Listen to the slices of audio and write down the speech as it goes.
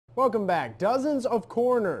Welcome back. Dozens of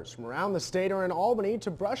coroners from around the state are in Albany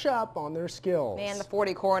to brush up on their skills. And the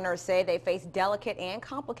 40 coroners say they face delicate and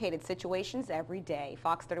complicated situations every day.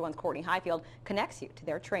 Fox 31's Courtney Highfield connects you to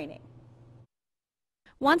their training.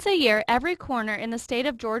 Once a year, every coroner in the state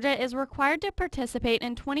of Georgia is required to participate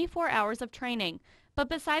in 24 hours of training. But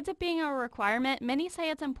besides it being a requirement, many say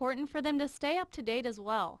it's important for them to stay up to date as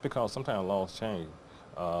well. Because sometimes laws change.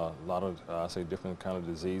 A lot of, I say, different kind of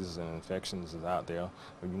diseases and infections is out there,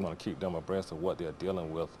 and you want to keep them abreast of what they're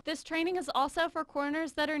dealing with. This training is also for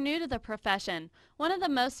coroners that are new to the profession. One of the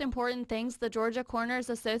most important things the Georgia Coroners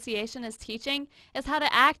Association is teaching is how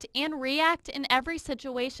to act and react in every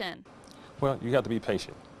situation. Well, you have to be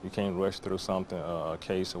patient. You can't rush through something, a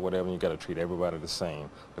case or whatever, and you got to treat everybody the same.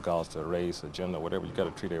 Because to race, agenda, whatever, you got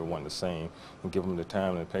to treat everyone the same and give them the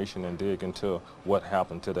time and the patience and dig into what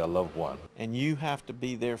happened to their loved one. And you have to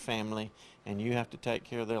be their family, and you have to take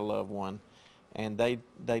care of their loved one, and they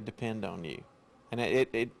depend on you. And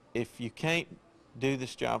if you can't do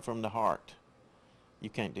this job from the heart, you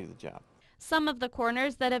can't do the job. Some of the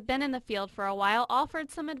coroners that have been in the field for a while offered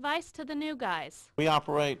some advice to the new guys. We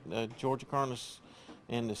operate, Georgia Coroners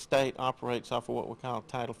in the state operates off of what we call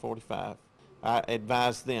Title 45. I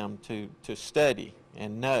advise them to study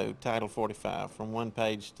and know Title 45 from one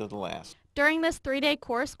page to the last. During this 3-day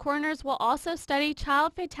course, coroners will also study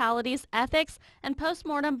child fatalities, ethics, and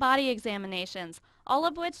post-mortem body examinations, all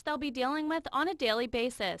of which they'll be dealing with on a daily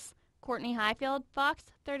basis. Courtney Highfield, Fox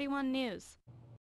 31 News.